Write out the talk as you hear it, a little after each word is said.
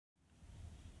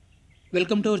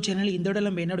Welcome to our channel. இந்த விட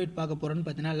நம்ம என்ன டேட் பார்க்க போகிறோம்னு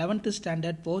பார்த்தீங்கன்னா 11th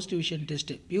standard post division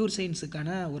test pure சயின்ஸுக்கான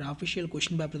ஒரு அஃபிஷியல்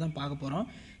கொஷின் பேப்பர் தான் பார்க்க போகிறோம்.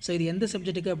 ஸோ இது எந்த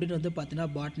சப்ஜெக்ட்டுக்கு அப்படின்னு வந்து பார்த்தீங்கன்னா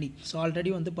பாட்னி. ஸோ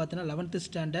ஆல்ரெடி வந்து பார்த்தீங்கன்னா 11th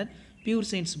standard pure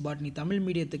science botany Tamil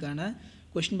மீடியத்துக்கான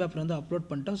question paper வந்து அப்லோட்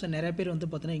பண்ணிட்டோம். ஸோ நிறைய பேர் வந்து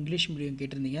பார்த்தீங்கன்னா இங்கிலீஷ் மீடியம்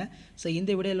கேட்டிருந்தீங்க. ஸோ இந்த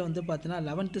வீடியோவில் வந்து பார்த்தீங்கன்னா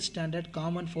 11th standard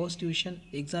common first division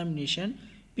examination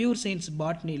pure science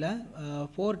பாட்னியில்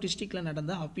 4 டிஸ்ட்ரிக்டில்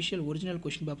நடந்த அஃபிஷியல் ஒரிஜினல்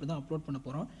கொஷின் பேப்பர் தான் அப்லோட் பண்ண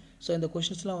போகிறோம். ஸோ இந்த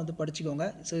கொஷின்ஸ்லாம் வந்து படிச்சுக்கோங்க.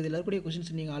 ஸோ இதில் இருக்கக்கூடிய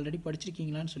கொஷின்ஸ் நீங்கள் ஆல்ரெடி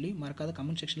படிச்சிருக்கீங்களான்னு சொல்லி மறக்காத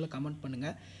கமெண்ட் செக்ஷனில் கமெண்ட்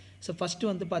பண்ணுங்கள். ஸோ ஃபஸ்ட்டு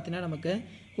வந்து பார்த்தீங்கன்னா நமக்கு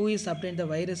who is obtained the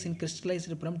virus in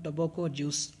crystallised from tobacco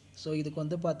juice. So இதுக்கு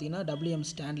வந்து பார்த்தீங்கன்னா WM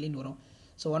ஸ்டான்லின்னு வரும்.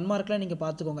 ஸோ 1 மார்க்லாம் நீங்கள்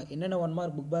பார்த்துக்கோங்க. என்னென்ன 1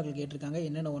 மார்க் புக் பேக்கில் கேட்டிருக்காங்க,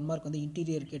 என்னென்ன 1 மார்க் வந்து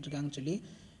இன்டீரியர் கேட்டிருக்காங்கன்னு சொல்லி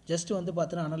ஜஸ்ட்டு வந்து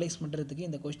பார்த்தீங்கன்னா அனலைஸ் பண்ணுறதுக்கு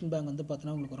இந்த கொஸ்டின் பேங்க் வந்து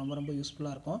பார்த்தீங்கன்னா உங்களுக்கு ரொம்ப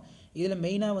யூஸ்ஃபுல்லாக இருக்கும். இதில்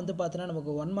மெயினாக வந்து பார்த்தீங்கன்னா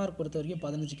நமக்கு 1 மார்க் பொறுத்த வரைக்கும்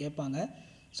 15 கேட்பாங்க.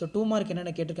 ஸோ 2 மார்க்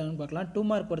என்னென்ன கேட்டிருக்காங்கன்னு பார்க்கலாம். 2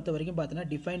 மார்க் பொறுத்த வரைக்கும் பார்த்தீங்கன்னா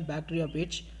define bacteria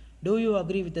batch, two you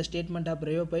agree with the statement of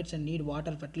ரயோபைட்ஸ் and NEET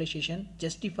water fertilisation,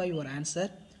 justify your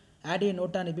answer, add a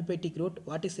note on epiphytic root,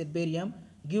 what is herbarium,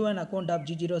 give an account of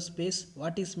G0 space,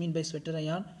 what is mean by sweater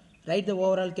ion, write the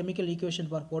overall chemical equation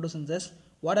for photosynthesis,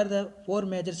 what are the 4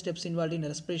 major steps involved in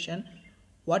respiration,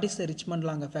 what is the Richmond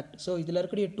long effect. So இதில்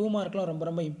இருக்கக்கூடிய 2 மார்க்லாம்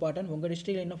ரொம்ப important. உங்கள்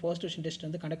டிஸ்ட்ரிக்டில் இன்னும் first division test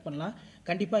வந்து conduct பண்ணலாம்.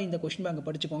 கண்டிப்பாக இந்த கொஸ்டின் பேங்க்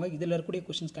படிச்சுக்கோங்க. இதில் இருக்கக்கூடிய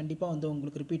கொஸ்டின்ஸ் கண்டிப்பாக வந்து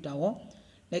உங்களுக்கு ரிப்பீட் ஆகும்.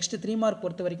 நெக்ஸ்ட் 3 மார்க்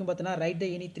பொறுத்த வரைக்கும் பார்த்தீங்கன்னா right the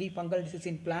any 3 fungal disease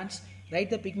in plants,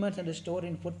 right the pigments and store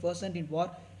in food percent in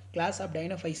war class of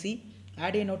டைனோஃபைசி,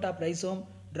 add a note of rhizome,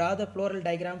 draw the floral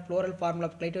diagram, floral formula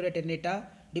of Clitoria ternata,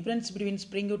 difference between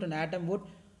springwood and atomwood,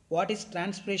 what is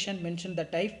transpiration, mention the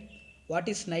type, what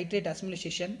is nitrate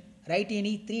assimilation, write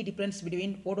any 3 difference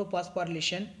between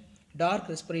photophosphorylation, dark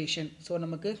respiration. So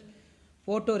நமக்கு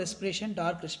photo respiration,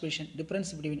 dark respiration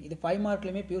difference between இது 5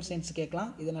 மார்க்லையுமே pure science கேட்கலாம்.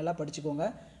 இதை நல்லா படிச்சுக்கோங்க.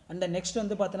 And next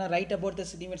வந்து பார்த்தீங்கன்னா right about the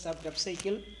sediments of rep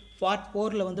cycle. Part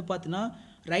 4ல் வந்து பார்த்தீங்கன்னா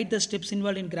right the steps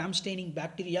involve in gram staining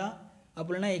bacteria,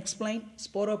 அப்படின்னா எக்ஸ்பிளைன்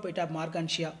ஸ்போரோபைட் ஆஃப்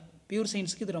மார்கான்ஷியா. பியூர்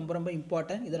சயின்ஸ்க்கு இது ரொம்ப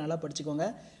இம்பார்ட்டன்ட். இதை நல்லா படிச்சுக்கோங்க.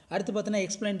 அடுத்து பார்த்தீங்கன்னா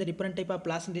explain the different type of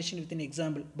placentation with in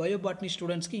example. Bio botany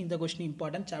ஸ்டூடெண்ட்ஸ்க்கு இந்த கொஸ்டின்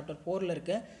இம்பார்ட்டன்ட். சாப்டர் 4ல்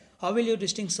இருக்கு. How will you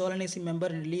distinguish Solanaceae member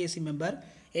and Liliaceae member?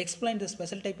 Explain the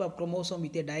special type of chromosome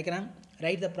with a diagram.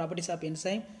 Write the properties of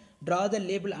enzyme. Draw the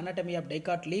label anatomy of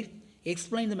dicot leaf.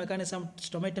 Explain the mechanism of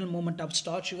stomatal movement of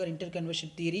starch sugar interconversion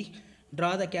theory.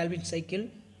 Draw the Calvin cycle.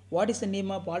 What is the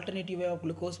name of alternative way of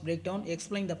glucose breakdown?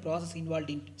 Explain the process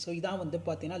involved in. So இதான் வந்து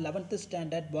பார்த்தீங்கன்னா 11th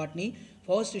standard botany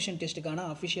first division டெஸ்ட்டுக்கான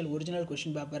official original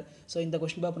question paper. So இந்த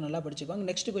question paper நல்லா படிச்சுக்கோங்க.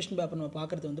 Next question paper நம்ம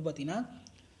பார்க்குறது வந்து பார்த்தீங்கன்னா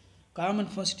காமன்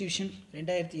ஃபர்ஸ்ட் டிவிஷன்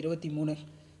 2023.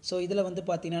 ஸோ இதில் வந்து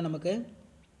பார்த்தீங்கன்னா நமக்கு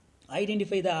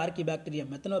identify the RK bacterium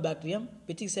Methanobacterium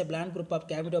which is a plan group of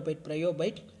கேவிடோபைட்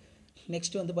ப்ரையோபைட்.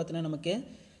 Next வந்து பார்த்தீங்கன்னா நமக்கு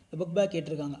புக் பேக்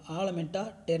கேட்டிருக்காங்க ஆலமெண்டா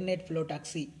டெர்னேட்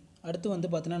ஃபிலோடாக்சி. அடுத்து வந்து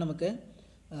பார்த்தீங்கன்னா நமக்கு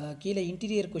கீழே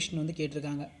இன்டீரியர் கொஸ்டின் வந்து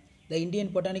கேட்டிருக்காங்க. The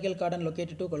Indian botanical garden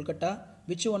located to Kolkata,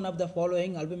 which one of the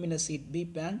following albuminous seat B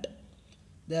plant.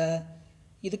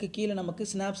 இதுக்கு கீழே நமக்கு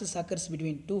synopsis occurs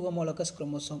between 2 homologous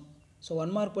chromosome. So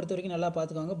 1 mark பொறுத்த வரைக்கும் நல்லா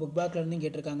பார்த்துக்கோங்க. புக் பேக்லேருந்தும்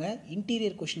கேட்டிருக்காங்க.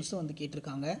 இன்டீரியர் கொஷின்ஸும் வந்து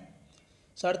கேட்டிருக்காங்க.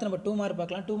 ஸோ அடுத்து நம்ம 2 மார்க்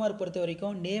பார்க்கலாம். 2 மார்க் பொறுத்த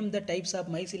வரைக்கும் name the types of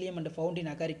mycelium and found in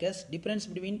Agaricus, difference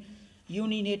between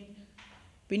யூனினேட்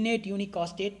பின்னேட்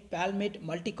யூனிகாஸ்டேட், பால்மேட்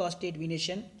மல்டிகாஸ்டேட்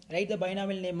venation, right the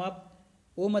binomial name of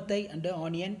ஓமத்தை and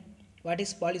onion, what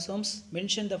is பாலிசோம்ஸ்,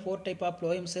 mention the 4 type of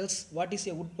phloem cells, what is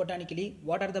a would பொட்டானிக்கலி,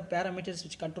 what are the parameters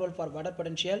which control for water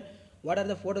potential, what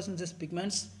are the photosynthesis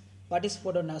pigments, what is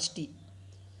ஃபோட்டோனாஸ்டி.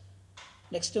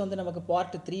 Next வந்து நமக்கு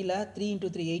part 3ல்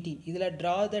 3x3 18. இதில்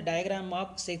draw the diagram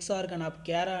of sex organ of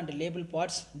care and label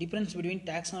parts, difference between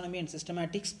taxonomy and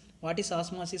systematics, what is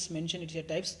osmosis, mention it's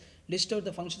types, list out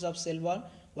the functions of cell wall,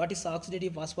 what is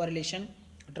oxidative phosphorylation,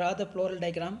 draw the floral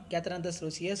diagram கேத்தராந்தஸ்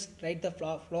ரோசியஸ், right the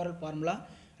floral formula,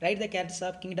 right the characters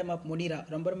of kingdom of Monera.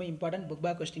 ரொம்ப important book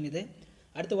back question இது.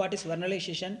 அடுத்து what is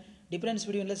vernalisation, difference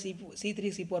பிட்வீனில்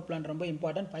C3 C4 plan ரொம்ப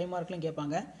important. 5 மார்க்லையும்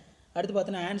கேட்பாங்க. அடுத்து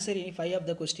பார்த்தீங்கன்னா answer இனி 5 of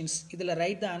the questions. இதில்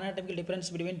right the anatomical difference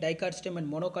between dicot stem and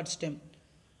monocot stem,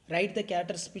 right the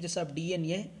character speeches of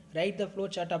DNA, right the flow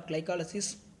sort of glycolysis,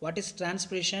 what is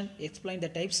transpiration, explain the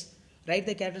types, right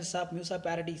the characters of Musa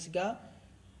பாரடிசிகா,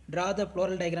 draw the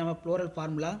floral diagram of floral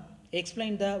formula,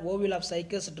 explain the ovule of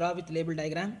cycas, draw with label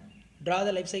diagram, draw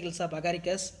the life cycles of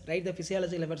agaricus, write the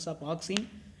physiological efforts of auxin,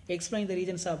 explain the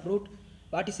regions of root,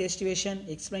 what is estivation,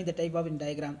 explain the type of in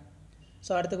diagram.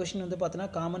 So அடுத்த question வந்து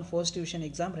பார்த்தீங்கன்னா common first division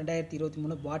exam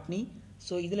 2023 botany.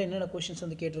 So இதில் என்னென்ன questions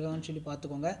வந்து கேட்டிருக்காங்கன்னு சொல்லி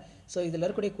பார்த்துக்கோங்க. So இதில்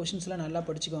இருக்கக்கூடிய கொஷின்ஸ்லாம் நல்லா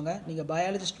படிச்சுக்கோங்க. நீங்கள்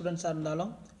பயாலஜி ஸ்டூடெண்ட்ஸாக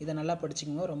இருந்தாலும் இதை நல்லா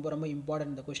படிச்சுக்கோங்க. ரொம்ப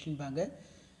இம்பார்ட்டன்ட் இந்த கொஸ்டின் பேங்கு.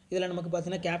 இதில் நமக்கு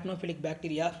பார்த்தீங்கன்னா capnophilic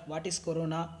bacteria, what is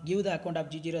corona, give the account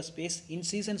of G0 space, in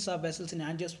seasons of vessels in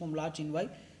angiosperm large in Y,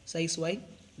 size Y,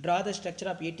 Draw the structure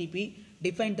of ATP.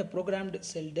 Define the programmed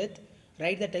cell death.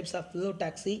 Write the types of flow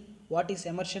taxi. What is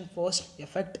immersion force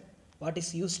effect? What is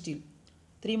use still?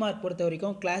 3 mark பொறுத்த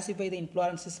வரைக்கும் classify the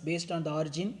inflorescences based on the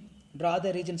origin. Draw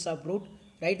the regions of root.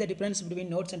 Write the difference between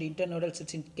nodes and internodal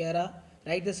cells in Cara.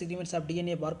 Write the segments of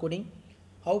DNA barcoding.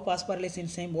 How phosphorylase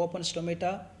enzyme opens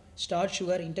stomata. Starch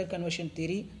sugar interconversion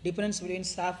theory. Difference between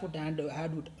softwood and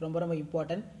hardwood ரொம்ப ரொம்ப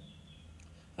important.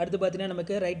 அடுத்து பார்த்தீங்கன்னா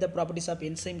நமக்கு write the properties of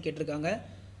enzyme கேட்டிருக்காங்க.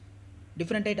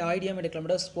 Differentiate oidium and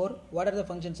chlamydospore. What are the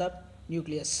functions of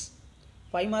nucleus?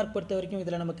 5 mark பொறுத்த வரைக்கும்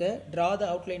இதில் நமக்கு draw the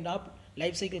outline of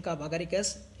life cycle of agaricus.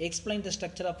 Explain the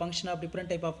structure of function of different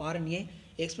type of RNA.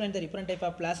 Explain the different type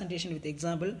of placentation with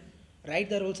example. Write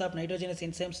the rules of nitrogenous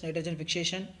enzymes, nitrogen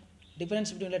fixation. Difference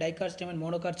between the dicot stem and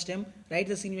monocot stem. Write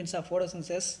the sequence of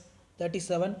photosynthesis.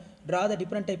 37. Draw the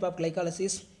different type of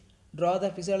glycolysis. Draw the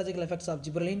physiological effects of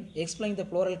gibberellin. Explain the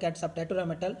floral cats of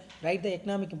tetramental. Write the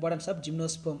economic importance of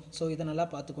gymnosperm. So இதை நல்லா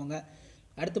பார்த்துக்கோங்க.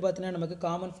 அடுத்து பார்த்தீங்கன்னா நமக்கு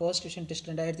common first division test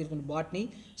 2023 botany.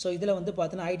 So இதில் வந்து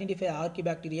பார்த்தீங்கன்னா identify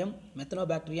ஆர்கிபாக்டீரியம்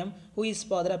Methanobacterium who is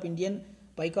father of Indian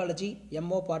phycology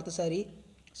MO Parthasarathy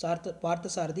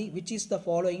which is the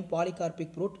following polycarpic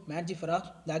fruit mangifera.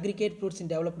 The aggregate fruits in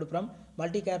developed from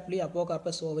multicarpally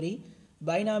apocarpus ovary.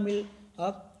 Binomial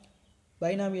of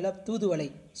தூதுவளை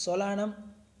solanum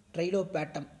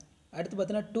trilopatum. அடுத்து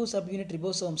பார்த்தீங்கன்னா 2 subunit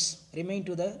ribosomes remain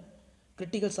to the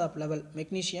criticals of level.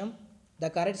 Magnesium. The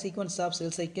correct sequence of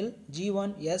cell cycle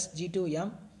G1S G2M.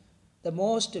 The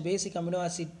most basic amino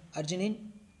acid arginine.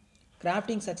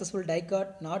 Crafting successful dicot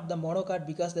not the monocot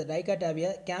because the dicot have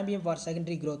a cambium for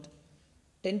secondary growth.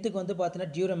 10th க்கு வந்து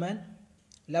பார்த்தீங்கன்னா duraman.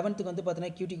 11th க்கு வந்து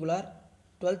பார்த்தீங்கன்னா cuticular.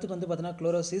 12th க்கு வந்து பார்த்தீங்கன்னா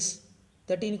chlorosis.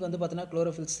 13th க்கு வந்து பார்த்தீங்கன்னா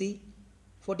chlorophyll C.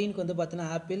 14th க்கு வந்து பார்த்தீங்கன்னா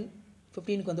apple.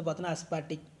 15th க்கு வந்து பார்த்தீங்கன்னா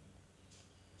aspartic.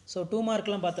 ஸோ 2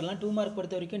 மார்க்லாம் பார்த்துடலாம். 2 மார்க்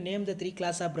பொறுத்த வரைக்கும் name the 3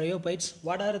 class of bryophytes.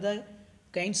 What are the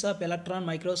kinds of electron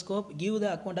microscope? Give the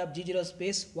account of G0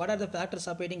 space. What are the factors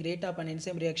operating rate of an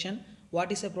enzyme reaction?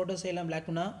 What is a protoxylem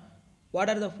lacuna? What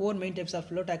are the 4 main types of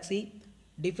flow taxi?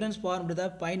 Difference formed the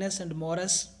Pinus and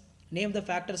Morus. Name the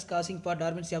factors causing for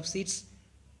dormancy of seeds.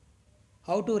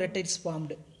 How to retids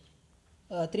formed.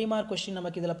 3 mark question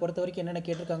நமக்கு இதில் பொறுத்த வரைக்கும் என்னென்ன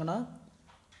கேட்டிருக்காங்கன்னா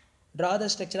draw the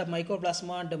structure of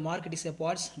mycoplasma and mark its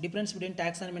parts. Difference between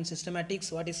taxonomy and systematics.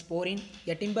 What is sporin?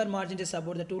 A timber margin is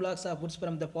about the 2 logs of woods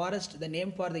from the forest. The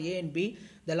name for the A and B.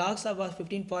 The logs of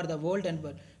 15 for the old and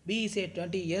B is a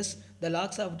 20 years. The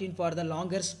logs of 15 for the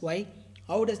longers. Why?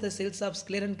 How does the cells of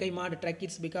sclerenchyma and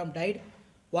tracheids become dyed?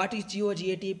 What is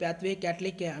GOGAT pathway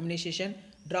catalytic amination?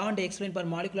 Draw and explain for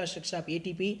molecular structure of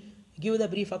ATP. Give the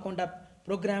brief account of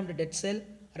programmed dead cell.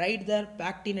 Write the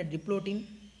pactin and diplotin.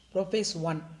 Prophase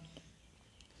 1.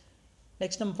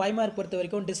 Next நம்ம 5 mark பொறுத்த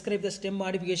வரைக்கும் describe the stem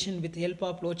modification with help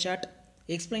of flow chart.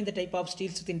 Explain the type of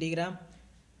steels within diagram.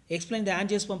 Explain the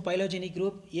angiosperm phylogeny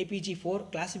group APG4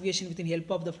 classification within help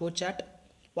of the flow chart.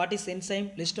 What is enzyme?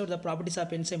 List out the properties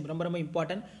of enzyme. ரொம்ப ரொம்ப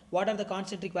important. What are the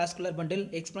concentric vascular bundle?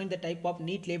 Explain the type of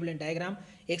neat label and diagram.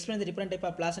 Explain the different type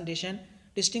of placentation.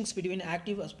 Distinguish between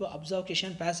active absorption,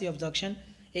 passive absorption.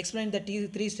 Explain the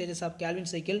 3 stages of Calvin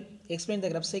cycle. Explain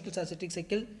the Krebs cycles or citric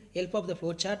cycle. Help of the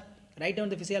flow chart. Write down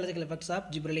the physiological effects of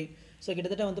gibberellin. So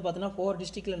கிட்டத்தட்ட வந்து பார்த்தீங்கன்னா 4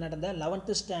 டிஸ்ட்ரிக்டில் நடந்த 11th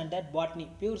standard botany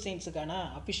pure சயின்ஸுக்கான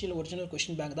official original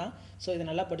question bank தான். So இதை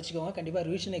நல்லா படிச்சுக்கோங்க. கண்டிப்பாக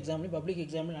ரிவிஷன் எக்ஸாம்லையும் பப்ளிக்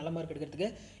எக்ஸாம்லையும் நல்ல மார்க் எடுக்கிறதுக்கு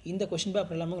இந்த கொஸ்டின்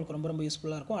பேப்பர் எல்லாமே உங்களுக்கு ரொம்ப ரொம்ப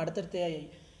யூஸ்ஃபுல்லாக இருக்கும். அடுத்தடுத்த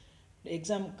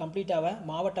எக்ஸாம் கம்ப்ளீட்டாக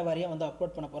மாவட்ட வாரியாக வந்து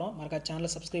அப்லோட் பண்ண போகிறோம். மறக்காம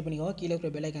சேனலை சப்ஸ்கிரைப் பண்ணிக்கோங்க. கீழே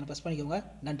இருக்கிற பெல் ஐக்கானை ப்ரெஸ் பண்ணிக்கோங்க.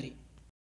 நன்றி.